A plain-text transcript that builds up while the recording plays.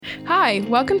Hi,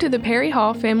 welcome to the Perry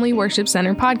Hall Family Worship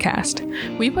Center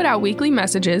podcast. We put out weekly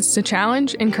messages to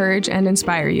challenge, encourage, and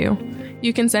inspire you.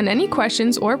 You can send any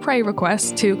questions or prayer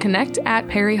requests to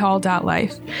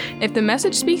connect@perryhall.life. If the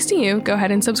message speaks to you, go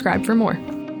ahead and subscribe for more.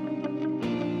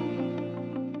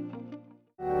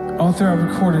 All throughout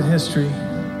recorded history,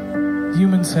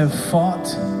 humans have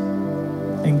fought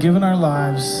and given our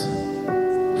lives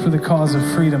for the cause of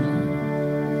freedom.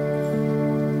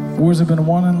 Wars have been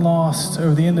won and lost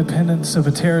over the independence of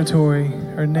a territory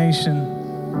or nation.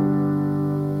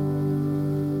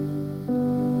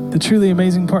 The truly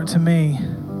amazing part to me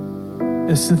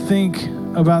is to think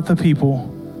about the people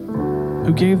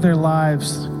who gave their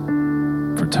lives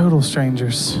for total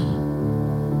strangers.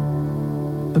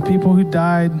 The people who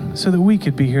died so that we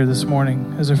could be here this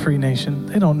morning as a free nation.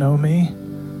 They don't know me.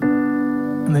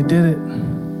 And they did it.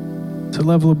 It's a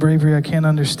level of bravery I can't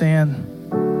understand.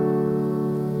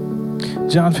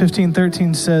 John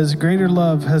 15:13 says, "Greater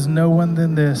love has no one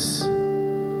than this,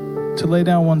 to lay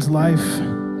down one's life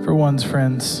for one's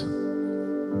friends."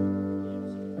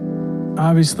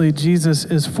 Obviously, Jesus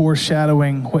is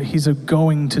foreshadowing what he's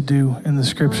going to do in the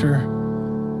scripture.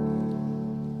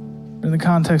 In the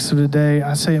context of today,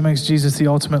 I say it makes Jesus the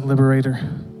ultimate liberator.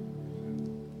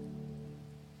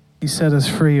 He set us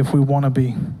free if we want to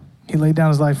be. He laid down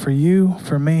his life for you,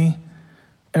 for me,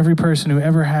 every person who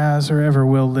ever has or ever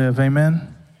will live. Amen?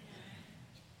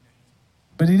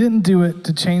 But he didn't do it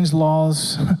to change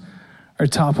laws or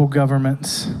topple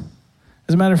governments.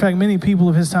 As a matter of fact, many people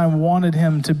of his time wanted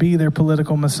him to be their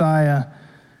political Messiah,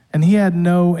 and he had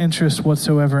no interest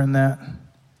whatsoever in that.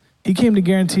 He came to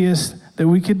guarantee us that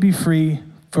we could be free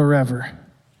forever.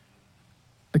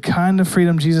 The kind of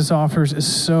freedom Jesus offers is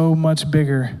so much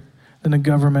bigger than a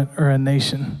government or a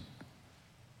nation.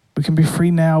 We can be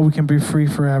free now, we can be free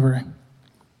forever.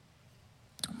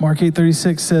 Mark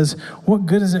 8:36 says, "What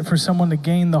good is it for someone to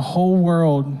gain the whole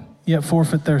world yet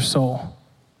forfeit their soul?"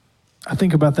 I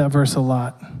think about that verse a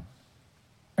lot.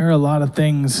 There are a lot of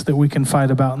things that we can fight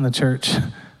about in the church.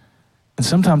 And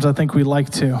sometimes I think we like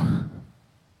to.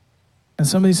 And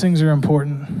some of these things are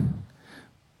important.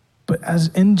 But as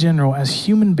in general, as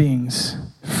human beings,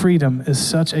 freedom is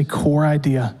such a core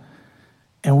idea.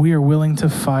 And we are willing to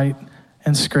fight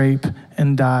and scrape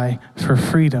and die for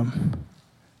freedom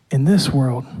in this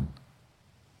world.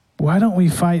 Why don't we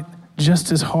fight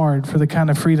just as hard for the kind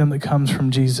of freedom that comes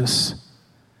from Jesus?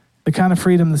 The kind of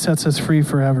freedom that sets us free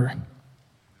forever.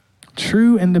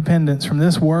 True independence from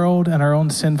this world and our own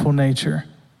sinful nature.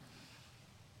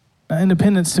 Now,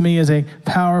 independence to me is a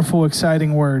powerful,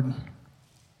 exciting word.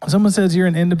 When someone says you're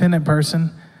an independent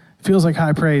person, it feels like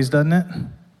high praise, doesn't it?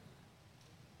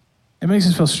 It makes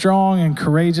us feel strong and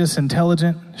courageous,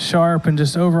 intelligent, sharp, and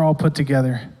just overall put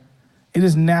together. It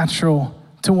is natural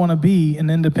to want to be an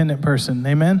independent person.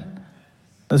 Amen?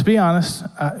 Let's be honest.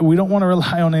 We don't want to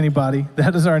rely on anybody.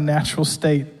 That is our natural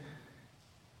state.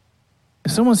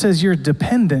 If someone says you're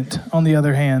dependent, on the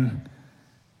other hand,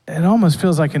 it almost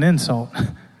feels like an insult.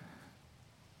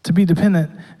 To be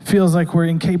dependent feels like we're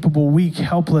incapable, weak,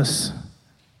 helpless,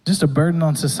 just a burden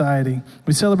on society.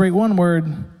 We celebrate one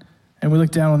word and we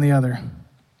look down on the other.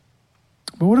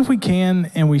 But what if we can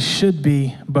and we should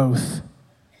be both?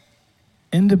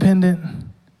 Independent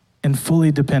and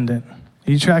fully dependent.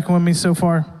 Are you tracking with me so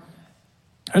far?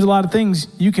 There's a lot of things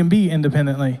you can be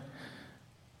independently.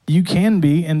 You can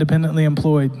be independently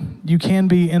employed. You can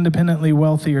be independently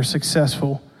wealthy or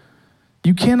successful.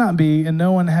 You cannot be, and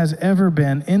no one has ever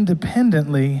been,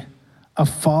 independently a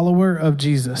follower of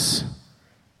Jesus.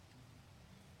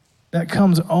 That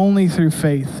comes only through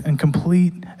faith and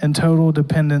complete and total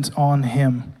dependence on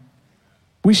him.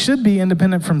 We should be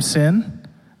independent from sin,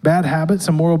 bad habits,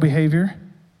 and moral behavior.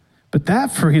 But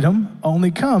that freedom only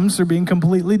comes through being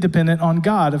completely dependent on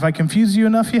God. Have I confused you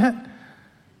enough yet?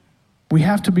 We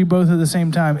have to be both at the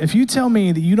same time. If you tell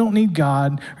me that you don't need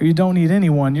God or you don't need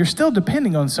anyone, you're still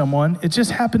depending on someone. It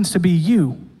just happens to be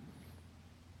you.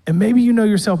 And maybe you know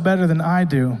yourself better than I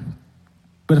do.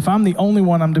 But if I'm the only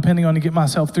one I'm depending on to get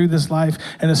myself through this life,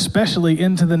 and especially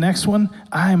into the next one,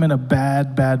 I am in a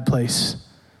bad, bad place.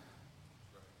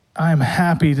 I am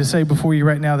happy to say before you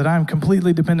right now that I'm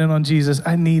completely dependent on Jesus.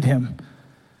 I need him.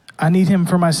 I need him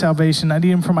for my salvation. I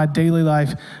need him for my daily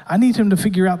life. I need him to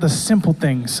figure out the simple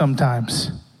things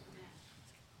sometimes.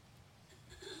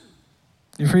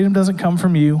 Your freedom doesn't come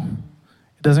from you.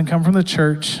 It doesn't come from the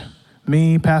church,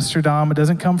 me, Pastor Dom. It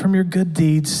doesn't come from your good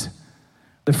deeds.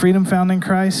 The freedom found in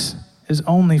Christ is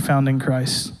only found in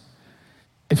Christ.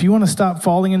 If you want to stop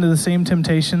falling into the same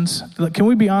temptations, can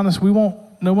we be honest? We won't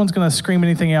no one's going to scream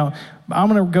anything out. I'm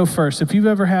going to go first. If you've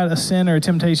ever had a sin or a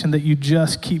temptation that you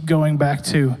just keep going back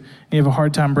to and you have a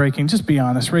hard time breaking, just be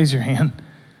honest. Raise your hand.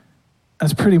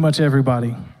 That's pretty much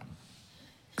everybody,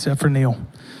 except for Neil.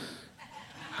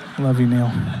 Love you,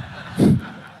 Neil.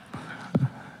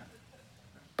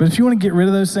 But if you want to get rid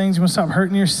of those things, you want to stop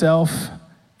hurting yourself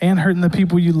and hurting the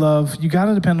people you love, you got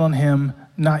to depend on him,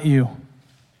 not you.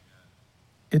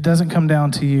 It doesn't come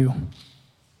down to you.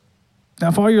 Now,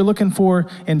 if all you're looking for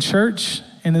in church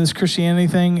and in this Christianity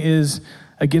thing is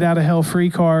a get out of hell free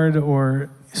card or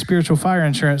spiritual fire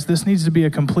insurance, this needs to be a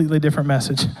completely different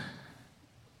message.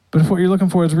 But if what you're looking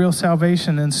for is real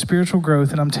salvation and spiritual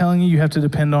growth, and I'm telling you, you have to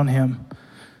depend on him.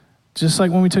 Just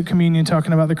like when we took communion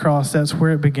talking about the cross, that's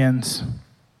where it begins.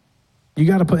 You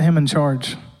got to put him in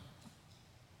charge.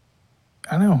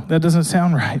 I know, that doesn't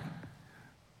sound right.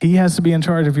 He has to be in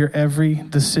charge of your every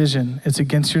decision. It's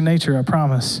against your nature, I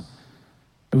promise.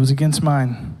 It was against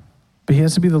mine. But he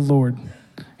has to be the Lord.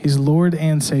 He's Lord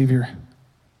and Savior.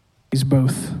 He's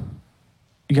both.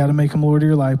 You got to make him Lord of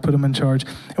your life, put him in charge.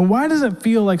 And why does it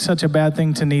feel like such a bad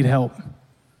thing to need help?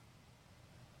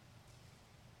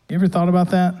 You ever thought about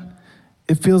that?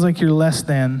 It feels like you're less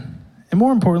than. And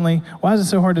more importantly, why is it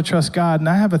so hard to trust God? And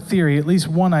I have a theory, at least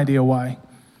one idea why.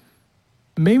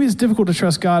 Maybe it's difficult to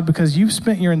trust God because you've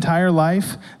spent your entire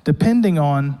life depending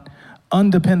on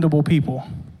undependable people.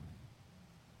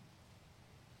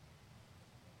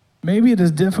 Maybe it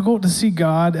is difficult to see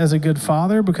God as a good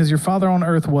father because your father on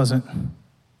earth wasn't.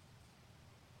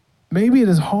 Maybe it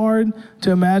is hard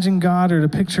to imagine God or to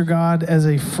picture God as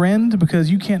a friend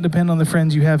because you can't depend on the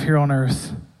friends you have here on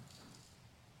earth.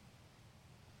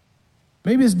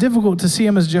 Maybe it's difficult to see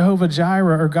him as Jehovah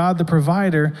Jireh or God the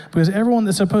provider because everyone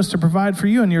that's supposed to provide for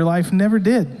you in your life never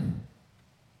did.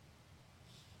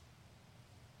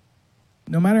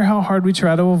 No matter how hard we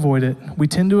try to avoid it, we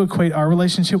tend to equate our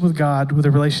relationship with God with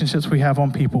the relationships we have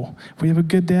on people. If we have a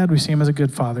good dad, we see him as a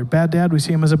good father. Bad dad, we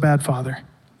see him as a bad father.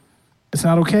 It's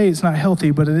not okay, it's not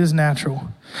healthy, but it is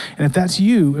natural. And if that's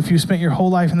you, if you spent your whole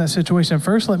life in that situation,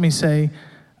 first let me say,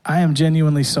 I am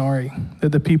genuinely sorry that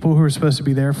the people who are supposed to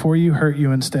be there for you hurt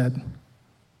you instead.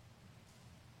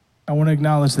 I want to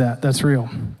acknowledge that. That's real.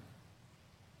 And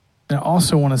I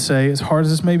also want to say, as hard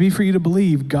as this may be for you to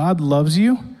believe, God loves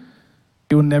you.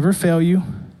 He will never fail you.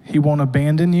 He won't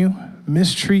abandon you,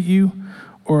 mistreat you,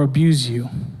 or abuse you.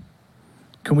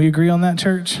 Can we agree on that,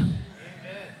 church? Amen.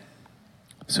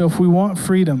 So if we want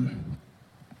freedom,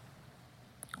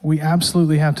 we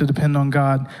absolutely have to depend on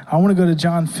God. I want to go to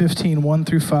John 15,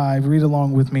 1-5. Read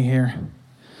along with me here.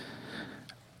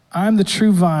 I am the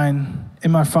true vine,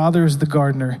 and my Father is the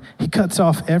gardener. He cuts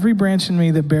off every branch in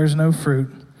me that bears no fruit,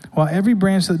 while every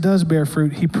branch that does bear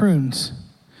fruit, he prunes,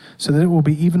 so that it will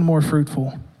be even more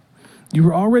fruitful. You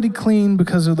were already clean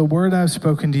because of the word I have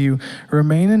spoken to you.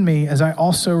 Remain in me, as I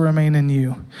also remain in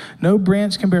you. No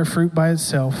branch can bear fruit by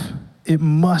itself. It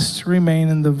must remain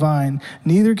in the vine.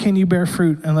 Neither can you bear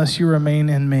fruit unless you remain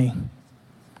in me.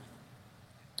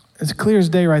 It's clear as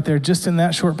day right there. Just in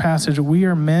that short passage, we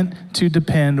are meant to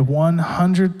depend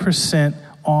 100%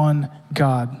 on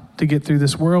God to get through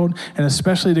this world, and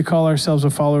especially to call ourselves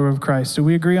a follower of Christ. Do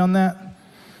we agree on that?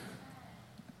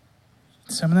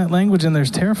 Some of that language in there is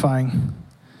terrifying.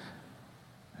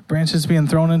 Branches being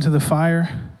thrown into the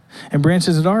fire, and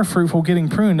branches that are fruitful getting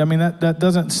pruned. I mean, that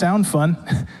doesn't sound fun.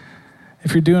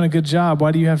 If you're doing a good job,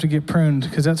 why do you have to get pruned?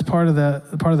 Because that's part of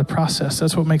the process.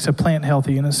 That's what makes a plant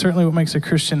healthy, and it's certainly what makes a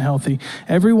Christian healthy.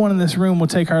 Everyone in this room will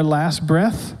take our last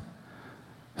breath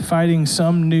fighting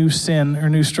some new sin or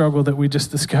new struggle that we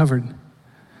just discovered.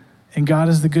 And God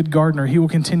is the good gardener. He will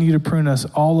continue to prune us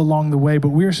all along the way, but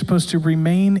we are supposed to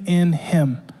remain in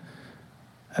him.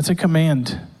 That's a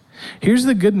command. Here's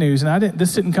the good news, and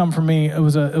this didn't come from me. It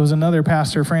was another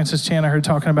pastor, Francis Chan, I heard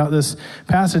talking about this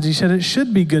passage. He said it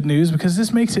should be good news because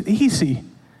this makes it easy.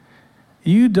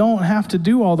 You don't have to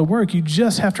do all the work. You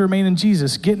just have to remain in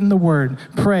Jesus. Get in the Word,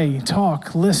 pray,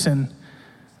 talk, listen.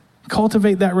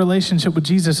 Cultivate that relationship with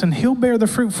Jesus, and he'll bear the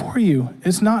fruit for you.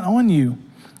 It's not on you.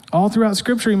 All throughout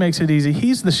Scripture, he makes it easy.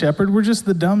 He's the shepherd. We're just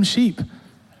the dumb sheep.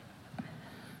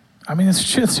 I mean, it's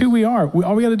just who we are.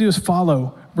 All we got to do is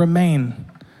follow, remain.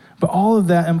 But all of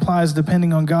that implies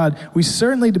depending on God. We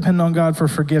certainly depend on God for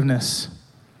forgiveness.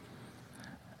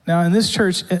 Now, in this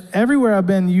church, everywhere I've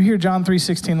been, you hear John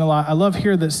 3:16 a lot. I love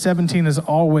here that 17 is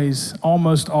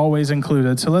almost always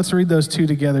included. So let's read those two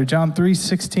together. John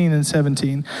 3:16 and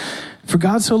 17. For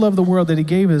God so loved the world that he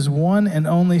gave his one and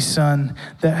only Son,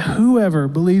 that whoever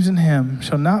believes in him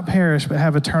shall not perish but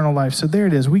have eternal life. So there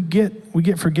it is. We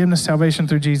get forgiveness, salvation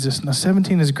through Jesus. Now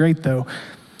 17 is great though.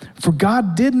 For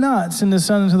God did not send his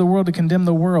Son into the world to condemn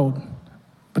the world,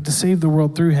 but to save the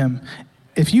world through him.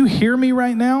 If you hear me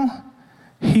right now,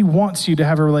 he wants you to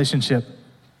have a relationship,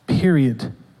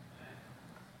 period.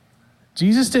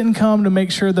 Jesus didn't come to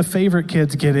make sure the favorite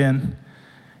kids get in.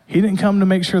 He didn't come to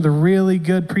make sure the really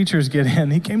good preachers get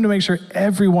in. He came to make sure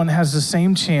everyone has the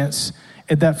same chance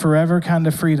at that forever kind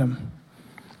of freedom.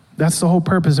 That's the whole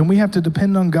purpose. And we have to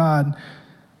depend on God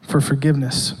for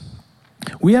forgiveness.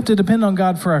 We have to depend on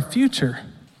God for our future.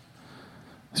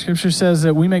 Scripture says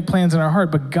that we make plans in our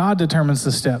heart, but God determines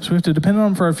the steps. We have to depend on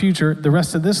him for our future, the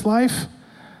rest of this life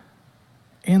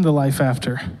and the life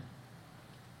after.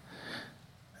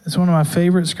 It's one of my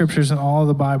favorite scriptures in all of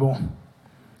the Bible.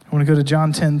 I want to go to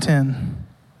John 10:10.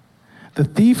 The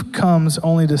thief comes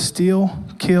only to steal,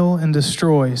 kill, and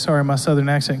destroy. Sorry, my southern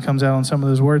accent comes out on some of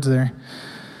those words there.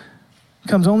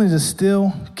 Comes only to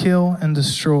steal, kill, and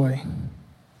destroy.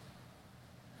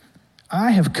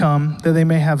 I have come that they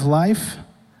may have life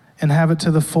and have it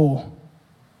to the full.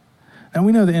 Now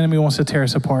we know the enemy wants to tear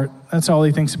us apart. That's all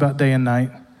he thinks about day and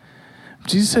night.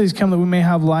 Jesus said he's come that we may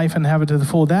have life and have it to the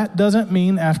full. That doesn't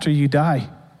mean after you die.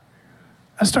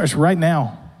 That starts right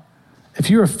now.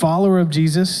 If you're a follower of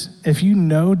Jesus, if you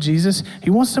know Jesus, he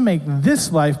wants to make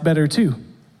this life better too.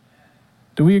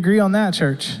 Do we agree on that,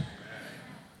 church?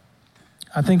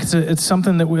 I think it's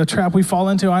something a trap we fall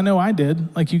into. I know I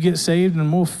did. Like you get saved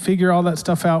and we'll figure all that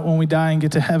stuff out when we die and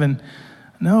get to heaven.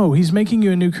 No, he's making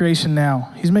you a new creation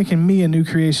now. He's making me a new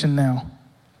creation now.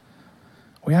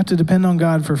 We have to depend on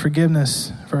God for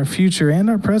forgiveness, for our future and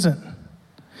our present.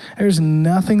 There's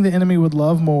nothing the enemy would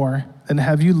love more than to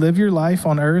have you live your life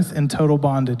on earth in total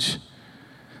bondage,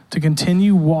 to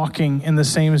continue walking in the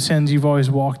same sins you've always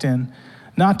walked in,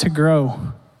 not to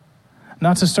grow,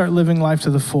 not to start living life to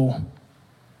the full.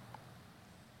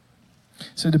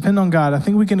 So depend on God. I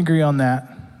think we can agree on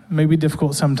that. It may be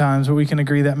difficult sometimes, but we can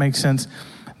agree that makes sense.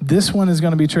 This one is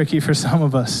going to be tricky for some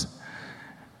of us.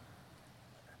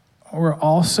 We're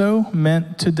also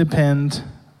meant to depend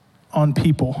on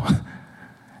people.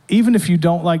 Even if you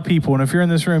don't like people, and if you're in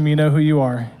this room, you know who you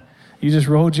are. You just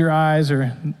rolled your eyes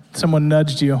or someone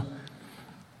nudged you.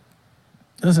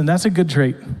 Listen, that's a good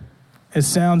trait. It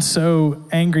sounds so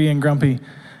angry and grumpy.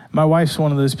 My wife's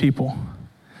one of those people.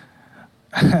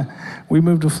 We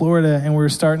moved to Florida and we were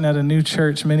starting at a new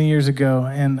church many years ago,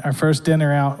 and our first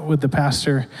dinner out with the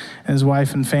pastor and his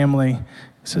wife and family, he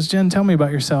says, Jen, tell me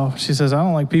about yourself. She says, I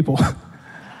don't like people.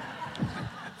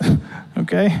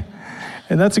 Okay?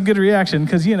 And that's a good reaction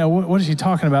because, what is she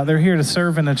talking about? They're here to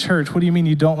serve in a church. What do you mean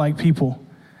you don't like people?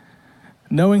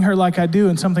 Knowing her like I do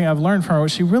and something I've learned from her,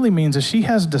 what she really means is she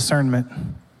has discernment.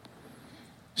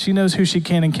 She knows who she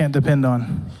can and can't depend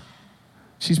on.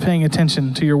 She's paying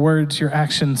attention to your words, your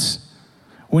actions,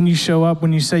 when you show up,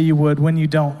 when you say you would, when you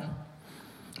don't.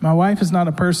 My wife is not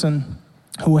a person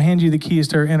who will hand you the keys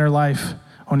to her inner life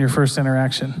on your first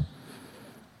interaction.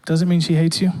 Doesn't mean she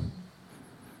hates you.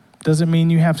 Doesn't mean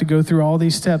you have to go through all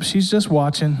these steps. She's just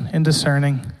watching and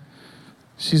discerning.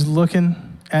 She's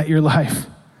looking at your life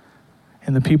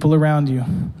and the people around you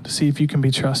to see if you can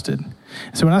be trusted.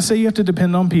 So when I say you have to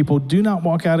depend on people, do not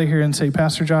walk out of here and say,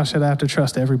 Pastor Josh said I have to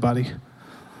trust everybody.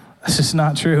 That's just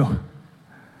not true.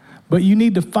 But you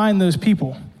need to find those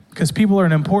people because people are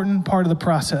an important part of the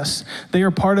process. They are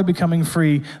part of becoming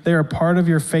free. They are part of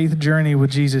your faith journey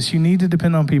with Jesus. You need to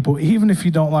depend on people, even if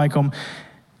you don't like them.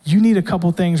 You need a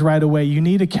couple things right away. You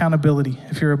need accountability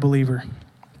if you're a believer.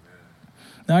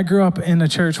 Now, I grew up in a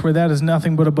church where that is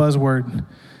nothing but a buzzword.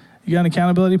 You got an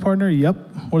accountability partner? Yep.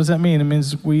 What does that mean? It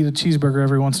means we eat a cheeseburger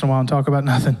every once in a while and talk about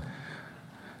nothing.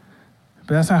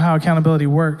 But that's not how accountability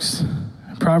works.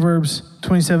 Proverbs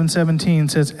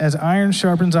 27:17 says, as iron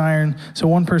sharpens iron, so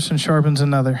one person sharpens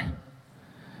another.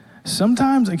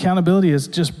 Sometimes accountability is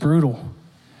just brutal.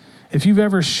 If you've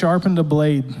ever sharpened a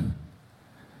blade,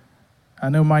 I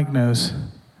know Mike knows,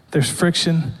 there's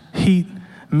friction, heat,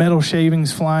 metal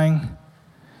shavings flying.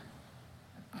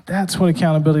 That's what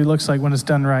accountability looks like when it's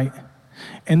done right.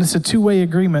 And it's a two-way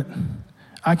agreement.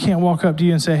 I can't walk up to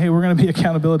you and say, hey, we're going to be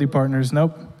accountability partners.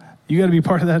 Nope. You got to be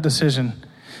part of that decision.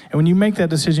 And when you make that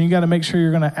decision, you got to make sure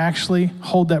you're going to actually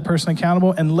hold that person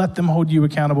accountable and let them hold you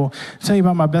accountable. I'll tell you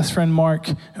about my best friend, Mark,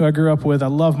 who I grew up with. I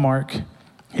love Mark.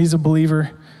 He's a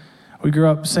believer. We grew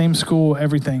up, same school,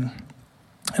 everything.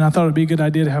 And I thought it'd be a good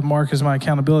idea to have Mark as my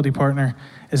accountability partner.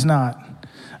 It's not.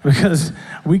 Because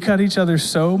we cut each other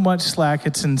so much slack,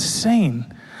 it's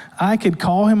insane. I could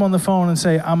call him on the phone and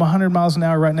say, I'm 100 miles an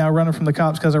hour right now running from the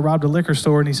cops because I robbed a liquor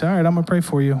store. And he said, all right, I'm going to pray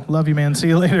for you. Love you, man. See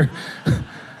you later.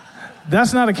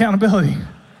 That's not accountability.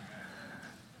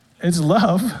 It's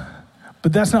love,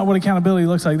 but that's not what accountability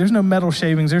looks like. There's no metal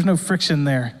shavings. There's no friction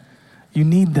there. You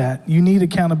need that. You need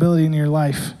accountability in your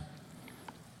life.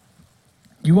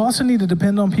 You also need to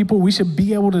depend on people. We should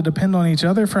be able to depend on each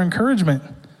other for encouragement.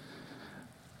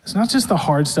 It's not just the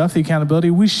hard stuff, the accountability.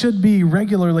 We should be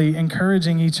regularly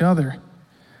encouraging each other.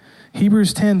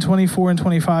 Hebrews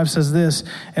 10:24-25 says this,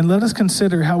 "And let us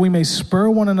consider how we may spur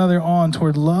one another on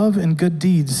toward love and good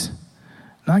deeds,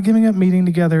 not giving up meeting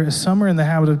together as some are in the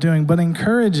habit of doing, but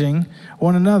encouraging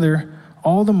one another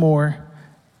all the more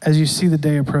as you see the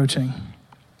day approaching."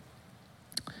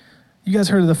 You guys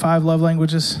heard of the 5 love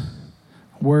languages?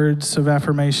 Words of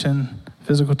affirmation,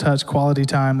 physical touch, quality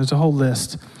time. There's a whole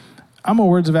list. I'm a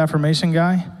words of affirmation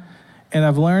guy, and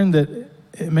I've learned that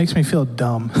it makes me feel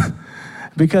dumb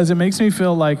because it makes me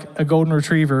feel like a golden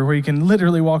retriever where you can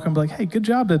literally walk and be like, "Hey, good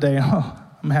job today." Oh,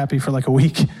 I'm happy for like a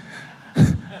week.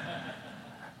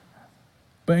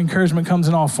 But encouragement comes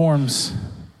in all forms,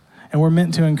 and we're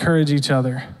meant to encourage each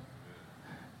other.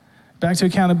 Back to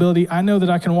accountability, I know that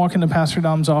I can walk into Pastor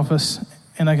Dom's office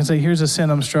and I can say, "Here's a sin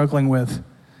I'm struggling with."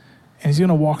 And he's going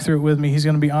to walk through it with me. He's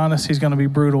going to be honest. He's going to be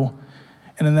brutal.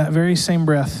 And in that very same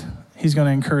breath, he's going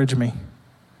to encourage me.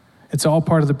 It's all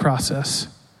part of the process.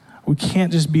 We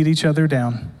can't just beat each other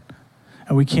down.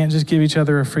 And we can't just give each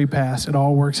other a free pass. It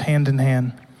all works hand in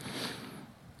hand.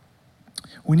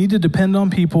 We need to depend on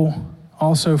people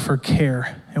also for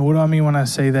care. And what do I mean when I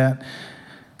say that?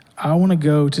 I want to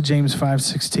go to James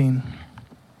 5:16.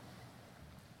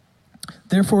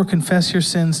 "Therefore confess your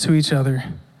sins to each other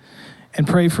and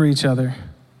pray for each other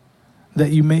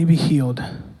that you may be healed.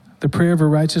 The prayer of a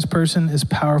righteous person is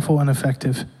powerful and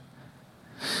effective."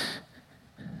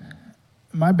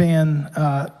 My band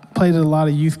played at a lot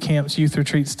of youth camps, youth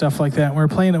retreats, stuff like that. And we were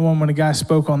playing at one when a guy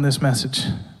spoke on this message.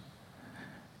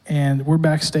 And we're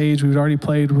backstage, we'd already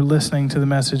played, we're listening to the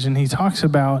message, and he talks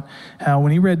about how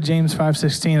when he read James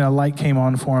 5:16, a light came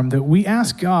on for him, that we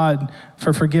ask God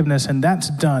for forgiveness, and that's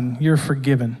done, you're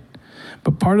forgiven.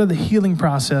 But part of the healing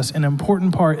process, an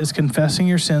important part, is confessing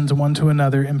your sins one to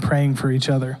another and praying for each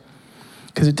other.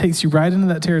 Because it takes you right into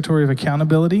that territory of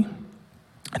accountability.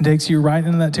 It takes you right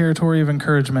into that territory of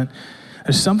encouragement.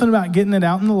 There's something about getting it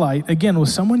out in the light, again, with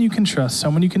someone you can trust,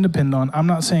 someone you can depend on. I'm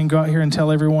not saying go out here and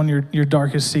tell everyone your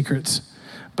darkest secrets,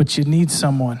 but you need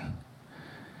someone.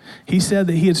 He said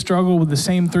that he had struggled with the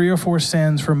same 3 or 4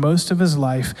 sins for most of his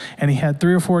life, and he had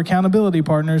 3 or 4 accountability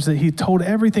partners that he told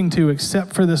everything to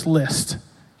except for this list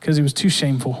because it was too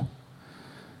shameful.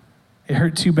 It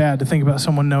hurt too bad to think about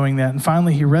someone knowing that. And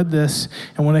finally, he read this,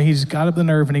 and one day he just got up the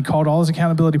nerve, and he called all his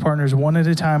accountability partners one at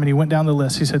a time, and he went down the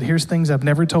list. He said, "Here's things I've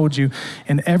never told you."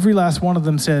 And every last one of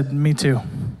them said, "Me too."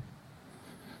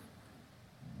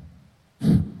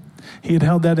 He had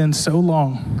held that in so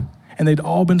long, and they'd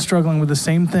all been struggling with the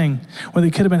same thing when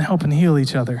they could have been helping heal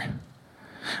each other.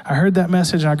 I heard that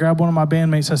message, and I grabbed one of my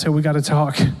bandmates. I said, "We got to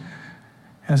talk." And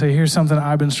I said, "Here's something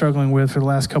I've been struggling with for the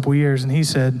last couple years." And he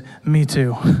said, "Me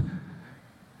too."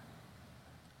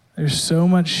 There's so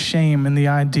much shame in the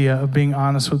idea of being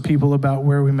honest with people about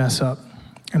where we mess up.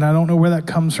 And I don't know where that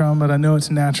comes from, but I know it's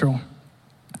natural.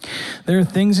 There are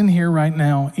things in here right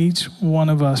now, each one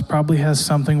of us probably has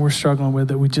something we're struggling with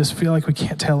that we just feel like we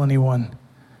can't tell anyone.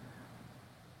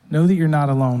 Know that you're not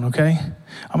alone, okay?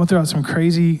 I'm going to throw out some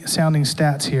crazy sounding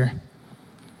stats here.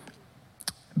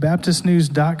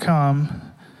 BaptistNews.com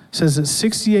says that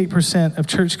 68% of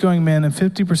church-going men and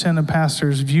 50% of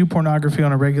pastors view pornography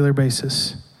on a regular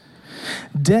basis.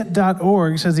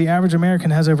 Debt.org says the average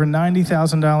American has over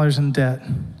 $90,000 in debt.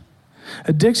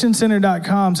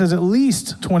 AddictionCenter.com says at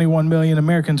least 21 million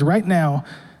Americans right now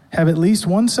have at least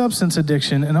one substance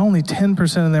addiction, and only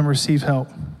 10% of them receive help.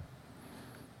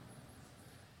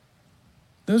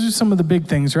 Those are some of the big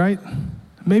things, right?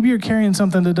 Maybe you're carrying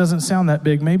something that doesn't sound that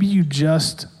big. Maybe you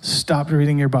just stopped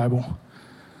reading your Bible.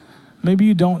 Maybe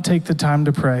you don't take the time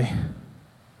to pray.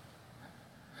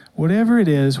 Whatever it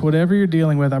is, whatever you're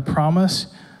dealing with, I promise,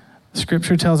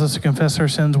 Scripture tells us to confess our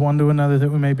sins one to another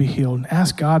that we may be healed.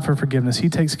 Ask God for forgiveness. He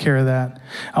takes care of that.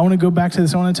 I want to go back to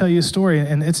this. I want to tell you a story,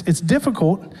 and it's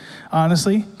difficult,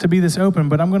 honestly, to be this open,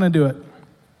 but I'm going to do it.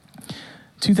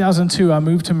 2002, I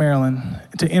moved to Maryland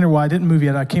to interview. Well, I didn't move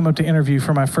yet. I came up to interview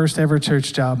for my first ever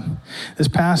church job. This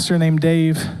pastor named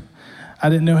Dave, I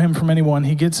didn't know him from anyone.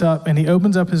 He gets up and he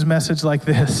opens up his message like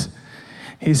this.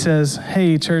 He says,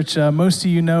 "Hey, church, most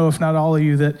of you know, if not all of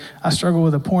you, that I struggle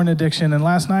with a porn addiction. And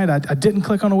last night, I didn't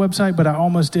click on a website, but I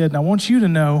almost did. And I want you to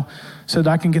know so that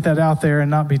I can get that out there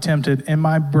and not be tempted." And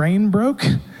my brain broke.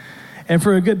 And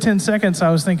for a good 10 seconds,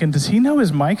 I was thinking, does he know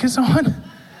his mic is on?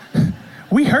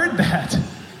 We heard that.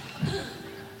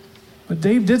 But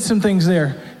Dave did some things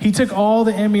there. He took all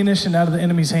the ammunition out of the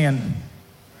enemy's hand.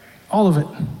 All of it.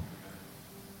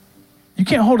 You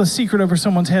can't hold a secret over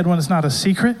someone's head when it's not a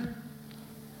secret.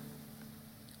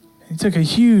 He took a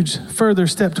huge further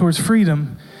step towards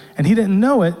freedom, and he didn't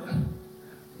know it,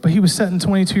 but he was setting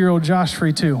 22-year-old Josh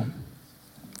free too.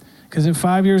 Because at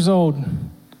 5 years old,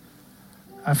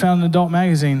 I found an adult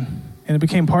magazine, and it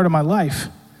became part of my life.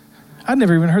 I'd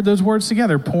never even heard those words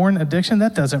together. Porn, addiction,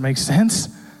 that doesn't make sense.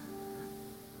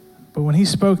 But when he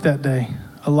spoke that day,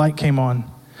 a light came on.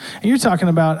 And you're talking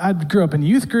about, I grew up in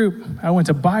youth group. I went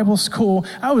to Bible school.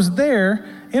 I was there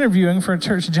interviewing for a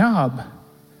church job.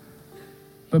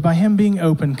 But by him being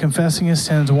open, confessing his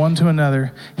sins one to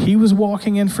another, he was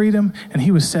walking in freedom and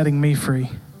he was setting me free.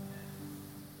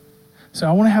 So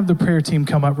I want to have the prayer team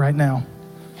come up right now.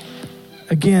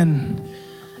 Again,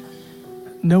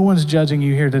 no one's judging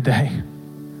you here today.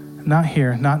 Not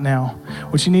here, not now.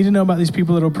 What you need to know about these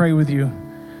people that will pray with you,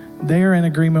 they are in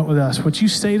agreement with us. What you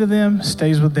say to them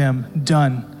stays with them.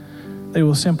 Done. They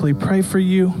will simply pray for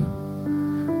you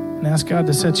and ask God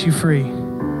to set you free.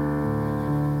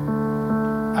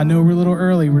 I know we're a little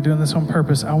early. We're doing this on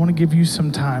purpose. I want to give you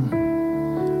some time.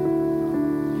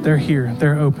 They're here.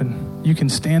 They're open. You can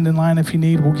stand in line if you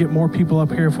need. We'll get more people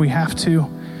up here if we have to.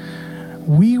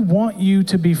 We want you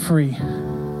to be free.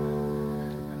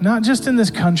 Not just in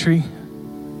this country.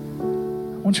 I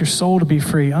want your soul to be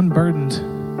free, unburdened.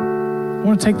 I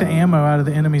want to take the ammo out of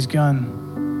the enemy's gun.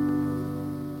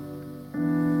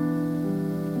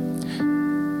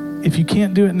 If you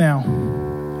can't do it now,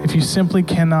 if you simply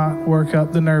cannot work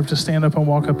up the nerve to stand up and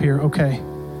walk up here, okay.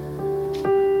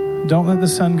 Don't let the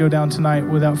sun go down tonight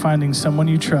without finding someone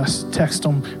you trust. Text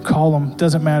them, call them,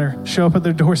 doesn't matter. Show up at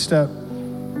their doorstep.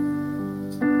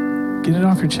 Get it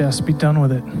off your chest. Be done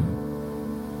with it.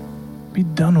 Be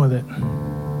done with it.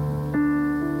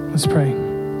 Let's pray.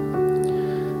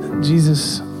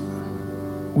 Jesus,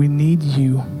 we need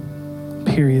you,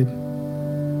 period.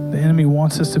 The enemy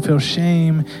wants us to feel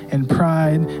shame and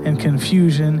pride and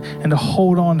confusion and to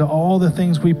hold on to all the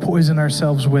things we poison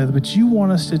ourselves with, but you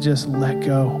want us to just let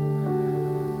go.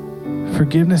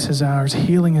 Forgiveness is ours.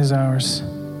 Healing is ours.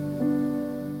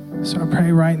 So I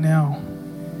pray right now,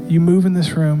 you move in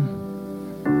this room.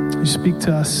 You speak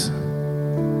to us.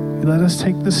 You let us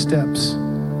take the steps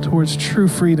towards true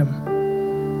freedom.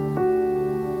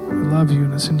 We love you,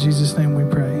 and it's in Jesus' name we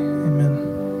pray. Amen.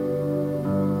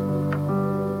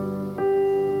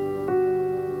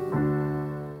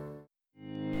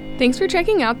 Thanks for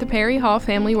checking out the Perry Hall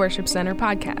Family Worship Center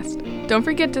podcast. Don't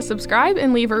forget to subscribe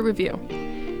and leave a review.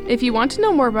 If you want to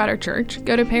know more about our church,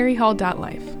 go to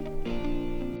perryhall.life.